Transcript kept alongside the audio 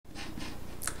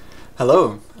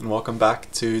Hello and welcome back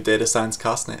to Data Science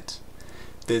Castnet.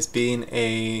 There's been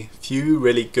a few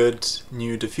really good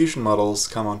new diffusion models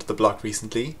come onto the block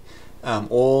recently,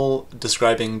 all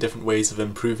describing different ways of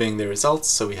improving their results.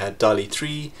 So we had DALL-E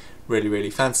 3, really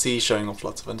fancy, showing off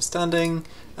lots of understanding,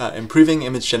 improving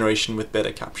image generation with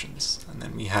better captions. And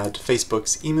then we had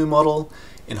Facebook's EMU model,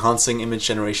 enhancing image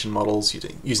generation models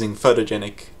using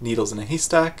photogenic needles in a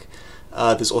haystack.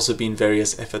 There's also been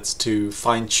various efforts to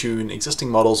fine-tune existing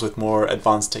models with more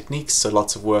advanced techniques, so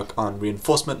lots of work on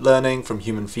reinforcement learning from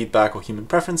human feedback or human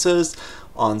preferences,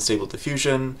 on stable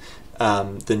diffusion,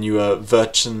 the newer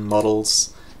Virchin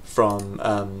models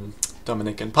from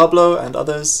Dominic and Pablo and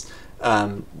others,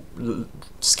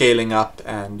 scaling up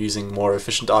and using more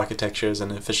efficient architectures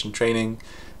and efficient training.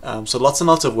 So lots and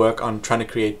lots of work on trying to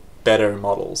create better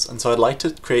models. And so I'd like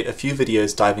to create a few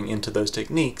videos diving into those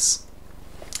techniques.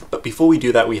 But before we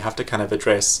do that, we have to kind of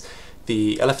address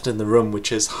the elephant in the room,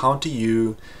 which is how do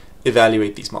you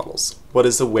evaluate these models? What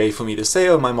is the way for me to say,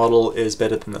 oh, my model is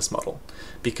better than this model?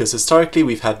 Because historically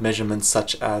we've had measurements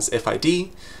such as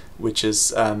FID, which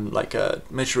is like a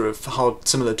measure of how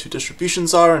similar two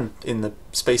distributions are in the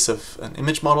space of an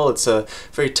image model. It's a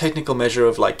very technical measure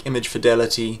of like image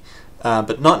fidelity,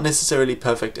 but not necessarily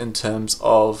perfect in terms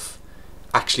of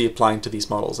actually applying to these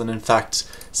models. And in fact,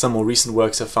 some more recent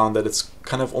works have found that it's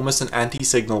kind of almost an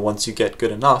anti-signal once you get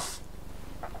good enough.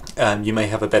 You may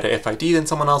have a better FID than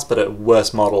someone else, but a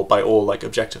worse model by all like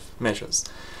objective measures.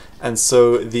 And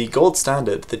so the gold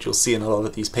standard that you'll see in a lot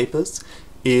of these papers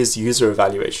is user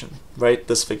evaluation, right?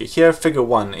 This figure here, figure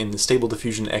 1 in the Stable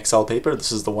Diffusion XL paper,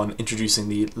 this is the one introducing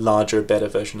the larger, better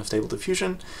version of Stable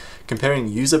Diffusion, comparing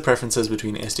user preferences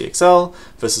between SDXL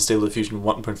versus Stable Diffusion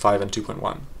 1.5 and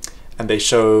 2.1. And they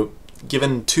show,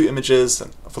 given two images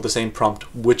for the same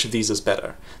prompt, which of these is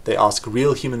better. They ask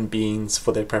real human beings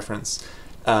for their preference.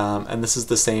 And this is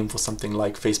the same for something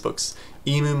like Facebook's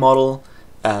EMU model.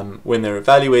 When they're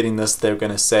evaluating this, they're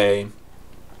going to say,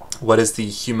 what is the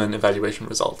human evaluation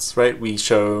results, right? We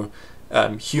show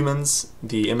humans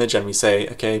the image and we say,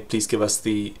 okay, please give us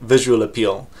the visual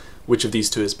appeal. Which of these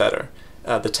two is better?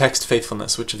 The text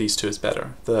faithfulness, which of these two is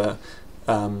better? The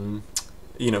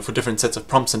for different sets of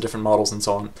prompts and different models and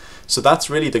so on. So that's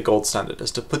really the gold standard,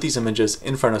 is to put these images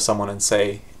in front of someone and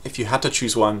say, if you had to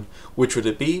choose one, which would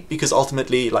it be? Because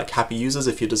ultimately, like happy users,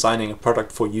 if you're designing a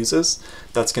product for users,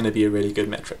 that's going to be a really good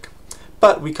metric.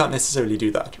 But we can't necessarily do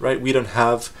that, right? We don't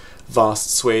have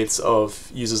vast swathes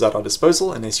of users at our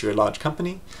disposal unless you're a large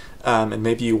company. And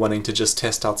maybe you're wanting to just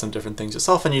test out some different things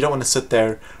yourself and you don't want to sit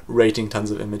there rating tons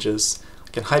of images.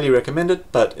 I can highly recommend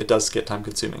it, but it does get time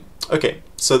consuming. Okay,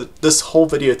 so this whole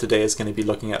video today is going to be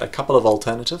looking at a couple of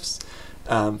alternatives,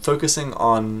 focusing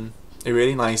on a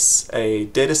really nice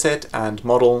dataset and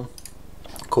model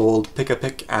called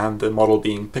Pick and the model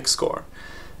being PickScore.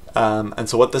 And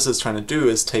so what this is trying to do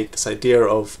is take this idea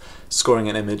of scoring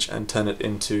an image and turn it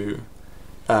into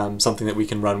something that we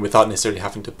can run without necessarily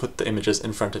having to put the images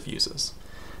in front of users.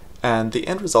 And the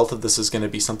end result of this is going to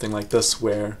be something like this,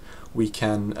 where we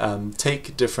can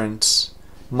take different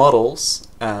models,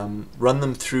 run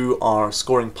them through our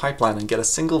scoring pipeline and get a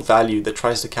single value that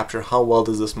tries to capture how well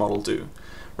does this model do,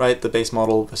 right? The base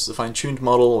model versus a fine-tuned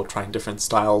model, or trying different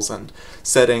styles and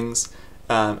settings.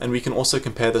 And we can also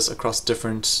compare this across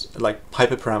different like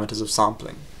hyperparameters of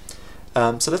sampling.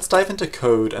 So let's dive into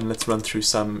code and let's run through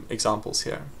some examples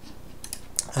here.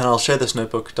 And I'll share this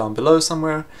notebook down below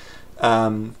somewhere.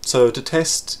 So to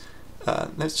test,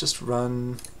 let's just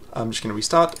run, I'm just going to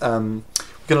restart.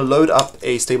 We're going to load up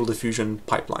a Stable Diffusion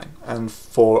pipeline. And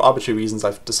for arbitrary reasons,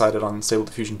 I've decided on Stable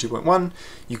Diffusion 2.1.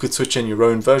 You could switch in your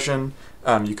own version.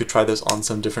 You could try this on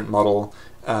some different model.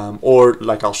 Or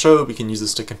like I'll show, we can use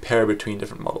this to compare between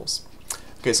different models.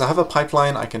 Okay, so I have a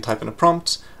pipeline. I can type in a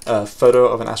prompt, a photo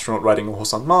of an astronaut riding a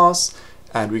horse on Mars,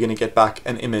 and we're going to get back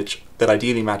an image that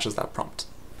ideally matches that prompt.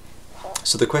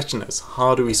 So the question is,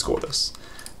 how do we score this?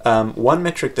 One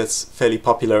metric that's fairly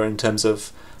popular in terms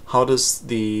of how does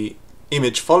the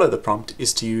image follow the prompt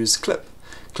is to use CLIP.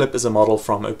 CLIP is a model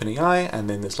from OpenAI, and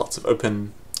then there's lots of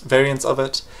open variants of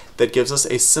it that gives us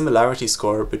a similarity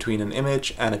score between an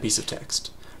image and a piece of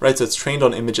text. Right, so it's trained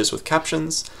on images with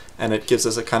captions, and it gives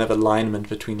us a kind of alignment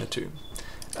between the two.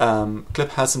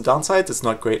 CLIP has some downsides. It's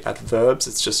not great at verbs.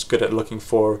 It's just good at looking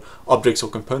for objects or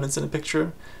components in a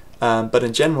picture. But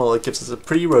in general, it gives us a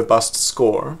pretty robust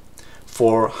score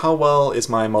for how well is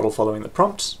my model following the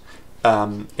prompt.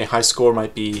 A high score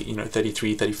might be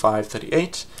 33, 35,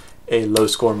 38. A low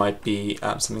score might be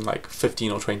something like 15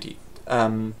 or 20.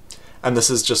 And this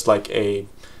is just like a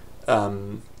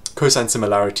cosine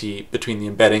similarity between the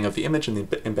embedding of the image and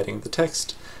the embedding of the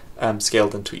text,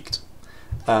 scaled and tweaked.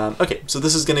 Okay, so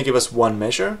this is going to give us one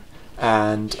measure,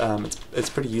 and it's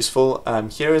pretty useful.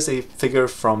 Here is a figure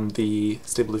from the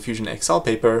Stable Diffusion Excel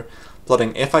paper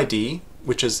plotting FID,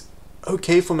 which is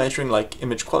okay for measuring like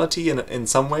image quality in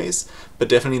some ways, but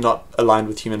definitely not aligned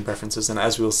with human preferences, and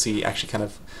as we'll see, actually kind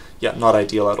of, yeah, not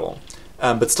ideal at all.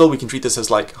 But still, we can treat this as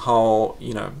like how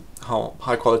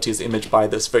high quality is the image by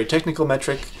this very technical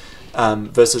metric,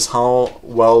 versus how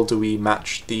well do we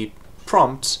match the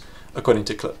prompt according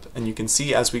to clip. And you can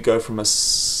see as we go from a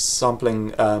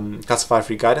sampling classifier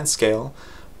free guidance scale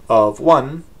of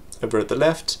 1 over at the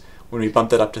left, when we bump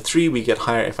that up to 3, we get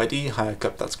higher FID, higher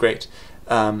clip. That's great.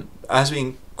 As we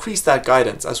increase that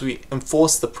guidance, as we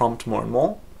enforce the prompt more and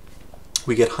more,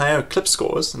 we get higher clip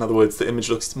scores. In other words, the image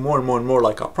looks more and more and more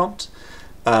like our prompt,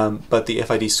 but the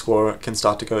FID score can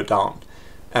start to go down.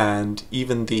 And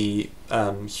even the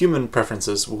human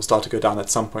preferences will start to go down at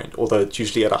some point, although it's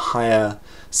usually at a higher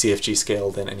CFG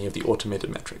scale than any of the automated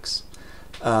metrics.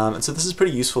 And so this is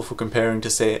pretty useful for comparing to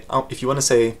say, if you want to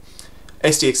say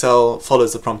SDXL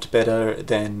follows the prompt better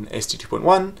than SD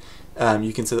 2.1,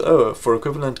 you can say that, oh, for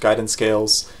equivalent guidance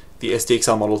scales, the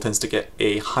SDXL model tends to get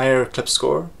a higher clip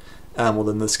score, well,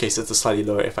 in this case, it's a slightly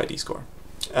lower FID score.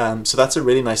 So that's a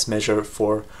really nice measure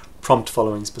for prompt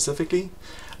following specifically.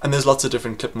 And there's lots of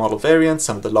different clip model variants.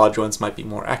 Some of the larger ones might be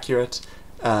more accurate.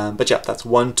 But yeah, that's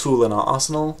one tool in our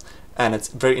arsenal. And it's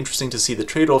very interesting to see the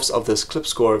trade-offs of this clip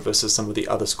score versus some of the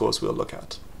other scores we'll look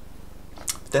at.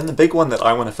 Then the big one that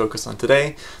I want to focus on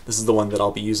today, this is the one that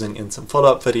I'll be using in some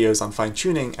follow-up videos on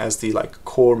fine-tuning as the like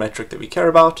core metric that we care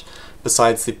about,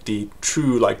 besides the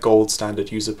true like gold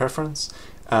standard user preference.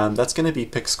 That's going to be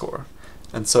PickScore.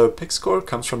 And so PickScore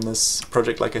comes from this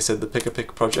project, like I said, the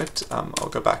Pick project. I'll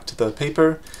go back to the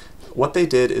paper. What they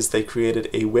did is they created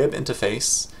a web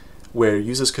interface where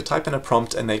users could type in a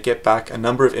prompt and they get back a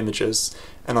number of images.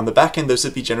 And on the back end, those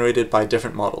would be generated by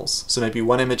different models. So maybe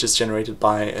one image is generated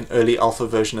by an early alpha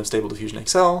version of Stable Diffusion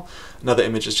XL, another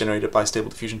image is generated by Stable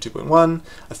Diffusion 2.1,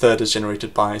 a third is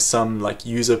generated by some like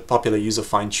popular user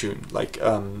fine-tune, like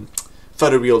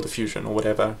photoreal diffusion or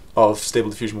whatever of Stable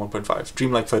Diffusion 1.5.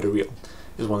 Dreamlike photoreal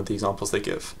is one of the examples they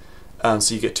give.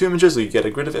 So you get 2 images, or you get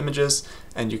a grid of images,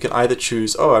 and you can either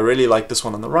choose, oh, I really like this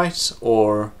one on the right,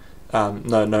 or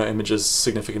no image is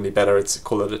significantly better,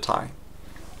 call it a tie.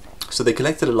 So they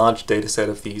collected a large data set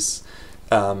of these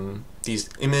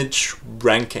image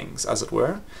rankings, as it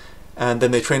were, and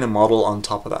then they train a model on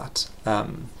top of that.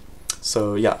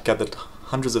 So yeah, gathered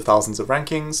hundreds of thousands of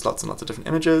rankings, lots and lots of different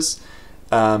images,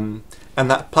 and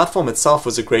that platform itself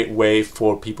was a great way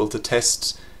for people to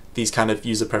test these kind of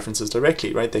user preferences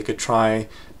directly, right? They could try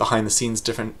behind the scenes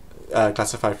different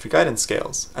classified free guidance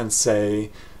scales and say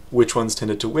which ones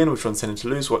tended to win, which ones tended to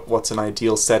lose, what's an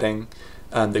ideal setting.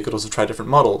 They could also try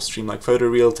different models. Dreamlike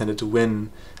photoreal tended to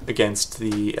win against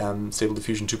the Stable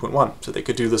Diffusion 2.1. So they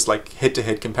could do this like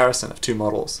head-to-head comparison of 2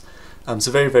 models.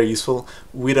 So very, very useful.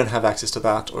 We don't have access to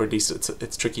that, or at least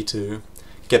it's tricky to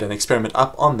get an experiment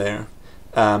up on there.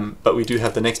 But we do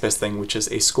have the next best thing, which is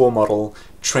a score model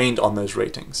trained on those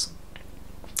ratings.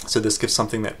 So this gives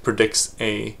something that predicts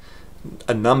a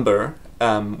number,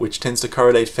 which tends to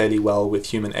correlate fairly well with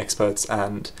human experts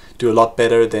and do a lot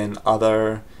better than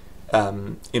other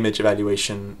image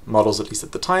evaluation models, at least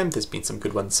at the time. There's been some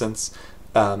good ones since,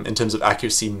 in terms of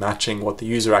accuracy matching what the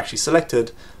user actually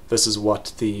selected versus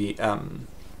what the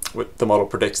model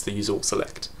predicts the user will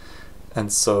select.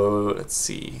 And so let's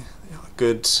see,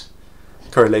 good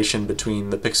correlation between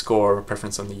the PickScore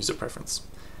preference and the user preference,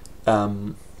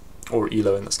 or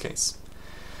ELO in this case.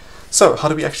 So how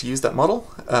do we actually use that model?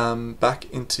 Back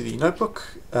into the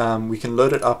notebook, we can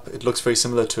load it up. It looks very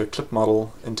similar to a clip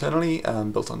model internally,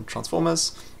 built on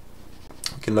transformers.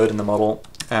 We can load in the model,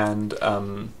 and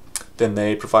then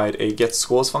they provide a get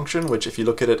scores function, which if you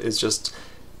look at it is just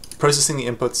processing the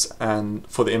inputs and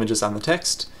for the images and the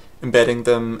text, embedding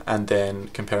them, and then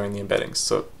comparing the embeddings.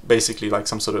 So basically like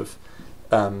some sort of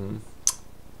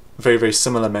very, very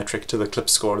similar metric to the clip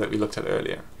score that we looked at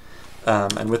earlier.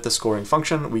 And with the scoring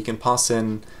function, we can pass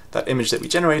in that image that we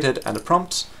generated and a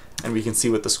prompt, and we can see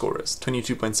what the score is.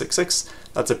 22.66,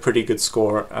 that's a pretty good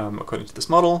score according to this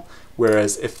model,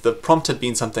 whereas if the prompt had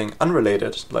been something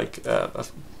unrelated, like a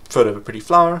photo of a pretty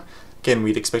flower, again,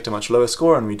 we'd expect a much lower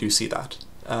score, and we do see that.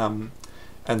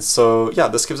 And so, yeah,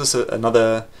 this gives us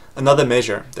another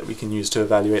measure that we can use to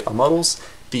evaluate our models.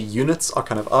 The units are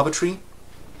kind of arbitrary,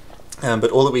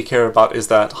 but all that we care about is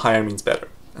that higher means better.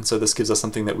 And so this gives us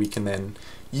something that we can then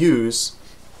use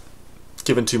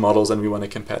given 2 models and we want to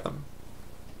compare them.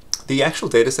 The actual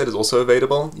dataset is also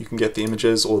available. You can get the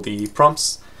images or the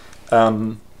prompts.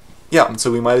 Yeah, and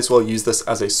so we might as well use this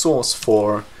as a source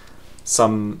for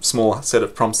some small set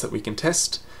of prompts that we can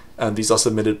test. These are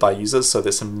submitted by users, so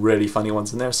there's some really funny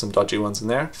ones in there, some dodgy ones in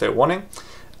there, fair warning.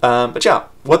 But yeah,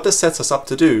 what this sets us up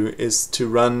to do is to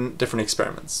run different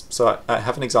experiments. So I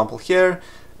have an example here.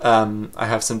 I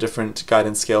have some different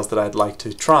guidance scales that I'd like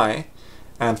to try,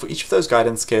 and for each of those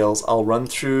guidance scales I'll run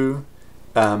through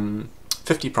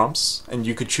 50 prompts, and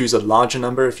you could choose a larger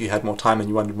number if you had more time and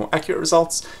you wanted more accurate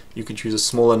results. You could choose a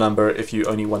smaller number if you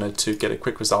only wanted to get a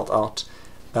quick result out.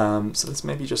 So let's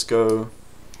maybe just go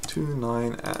 2,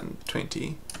 9, and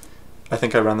 20. I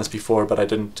think I ran this before, but I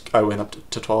didn't. I went up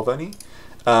to 12 only.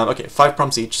 Okay, 5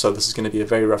 prompts each, so this is going to be a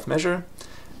very rough measure.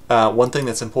 One thing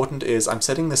that's important is I'm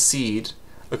setting the seed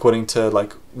according to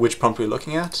like which prompt we're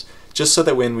looking at, just so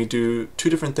that when we do 2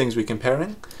 different things we're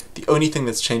comparing, the only thing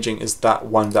that's changing is that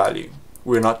one value.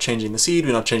 We're not changing the seed,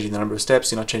 we're not changing the number of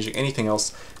steps, we're not changing anything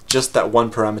else, just that one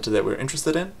parameter that we're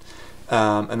interested in.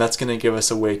 And that's going to give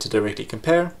us a way to directly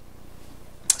compare.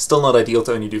 Still not ideal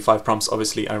to only do 5 prompts,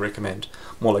 obviously I recommend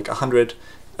more like 100.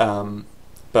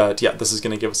 But yeah, this is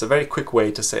going to give us a very quick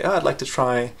way to say, oh, I'd like to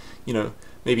try, you know,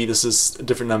 maybe this is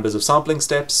different numbers of sampling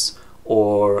steps,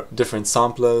 or different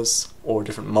samplers, or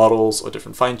different models, or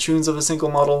different fine-tunes of a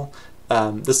single model.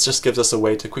 This just gives us a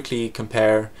way to quickly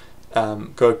compare,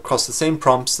 go across the same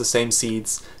prompts, the same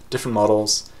seeds, different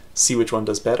models, see which one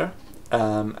does better.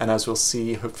 And as we'll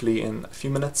see hopefully in a few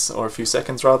minutes, or a few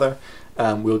seconds rather,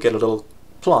 we'll get a little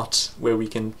plot where we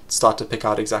can start to pick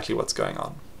out exactly what's going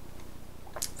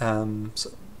on.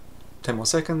 So 10 more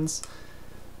seconds.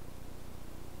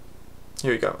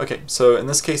 Here we go. Okay, so in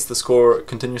this case the score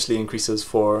continuously increases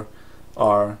for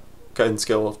our guidance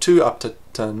scale of 2 up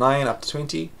to 9 up to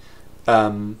 20.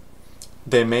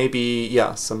 There may be,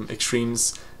 yeah, some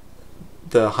extremes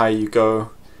the higher you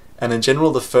go, and in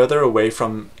general the further away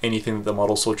from anything that the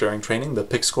model saw during training, the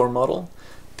PickScore model,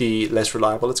 the less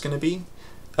reliable it's going to be.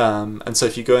 And so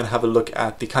if you go and have a look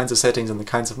at the kinds of settings and the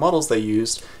kinds of models they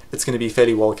used, it's going to be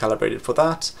fairly well calibrated for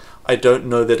that. I don't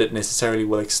know that it necessarily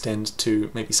will extend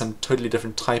to maybe some totally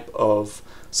different type of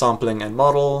sampling and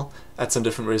model at some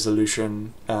different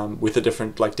resolution with a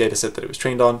different like data set that it was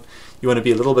trained on. You want to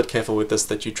be a little bit careful with this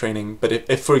that you're training, but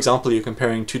if for example you're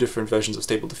comparing 2 different versions of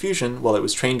Stable Diffusion while it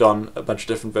was trained on a bunch of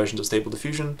different versions of Stable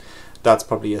Diffusion, that's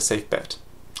probably a safe bet.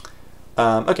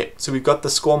 Okay, so we've got the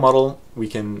score model. We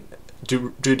can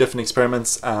do different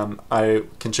experiments. I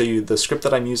can show you the script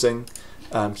that I'm using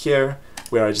here,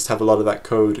 where I just have a lot of that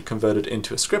code converted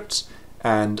into a script,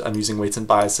 and I'm using weights and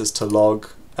biases to log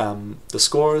the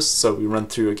scores. So we run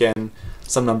through again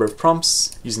some number of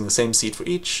prompts using the same seed for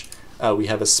each. We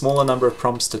have a smaller number of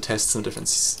prompts to test some different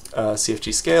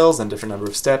CFG scales and different number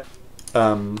of steps.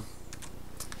 And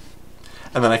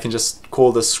then I can just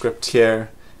call this script here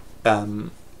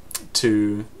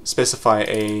to specify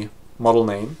a model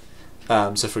name.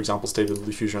 So for example, Stable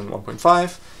Diffusion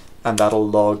 1.5, and that'll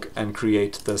log and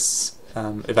create this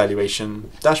evaluation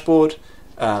dashboard.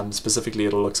 Specifically,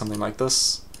 it'll look something like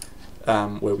this,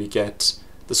 where we get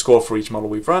the score for each model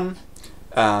we've run,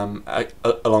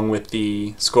 along with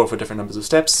the score for different numbers of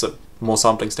steps. So more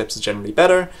sampling steps is generally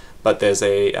better, but there's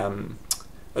a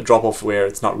drop-off where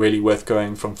it's not really worth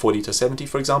going from 40 to 70,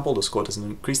 for example. The score doesn't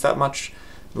increase that much.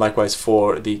 Likewise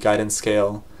for the guidance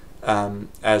scale,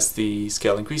 as the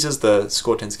scale increases, the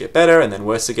score tends to get better and then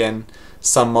worse again.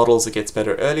 Some models it gets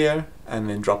better earlier and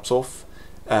then drops off.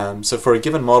 So for a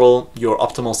given model, your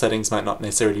optimal settings might not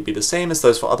necessarily be the same as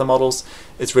those for other models.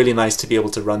 It's really nice to be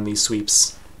able to run these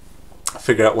sweeps,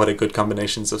 figure out what a good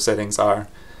combinations of settings are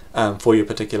for your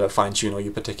particular fine-tune or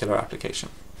your particular application.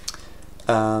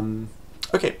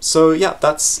 Okay, so yeah,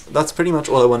 that's pretty much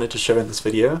all I wanted to show in this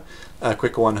video. A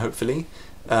quick one, hopefully.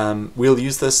 We'll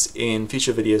use this in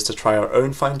future videos to try our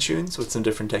own fine-tunes with some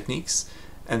different techniques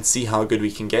and see how good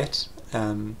we can get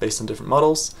based on different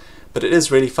models. But it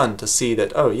is really fun to see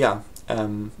that, oh yeah,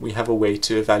 we have a way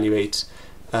to evaluate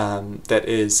that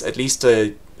is at least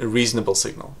a reasonable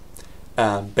signal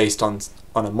based on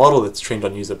a model that's trained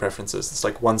on user preferences. It's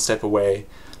like one step away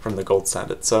from the gold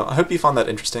standard. So I hope you found that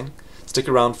interesting. Stick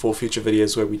around for future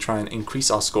videos where we try and increase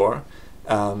our score.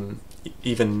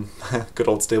 Even good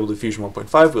old Stable Diffusion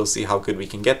 1.5, we'll see how good we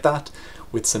can get that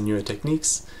with some newer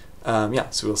techniques.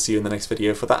 Yeah, so we'll see you in the next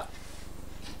video for that.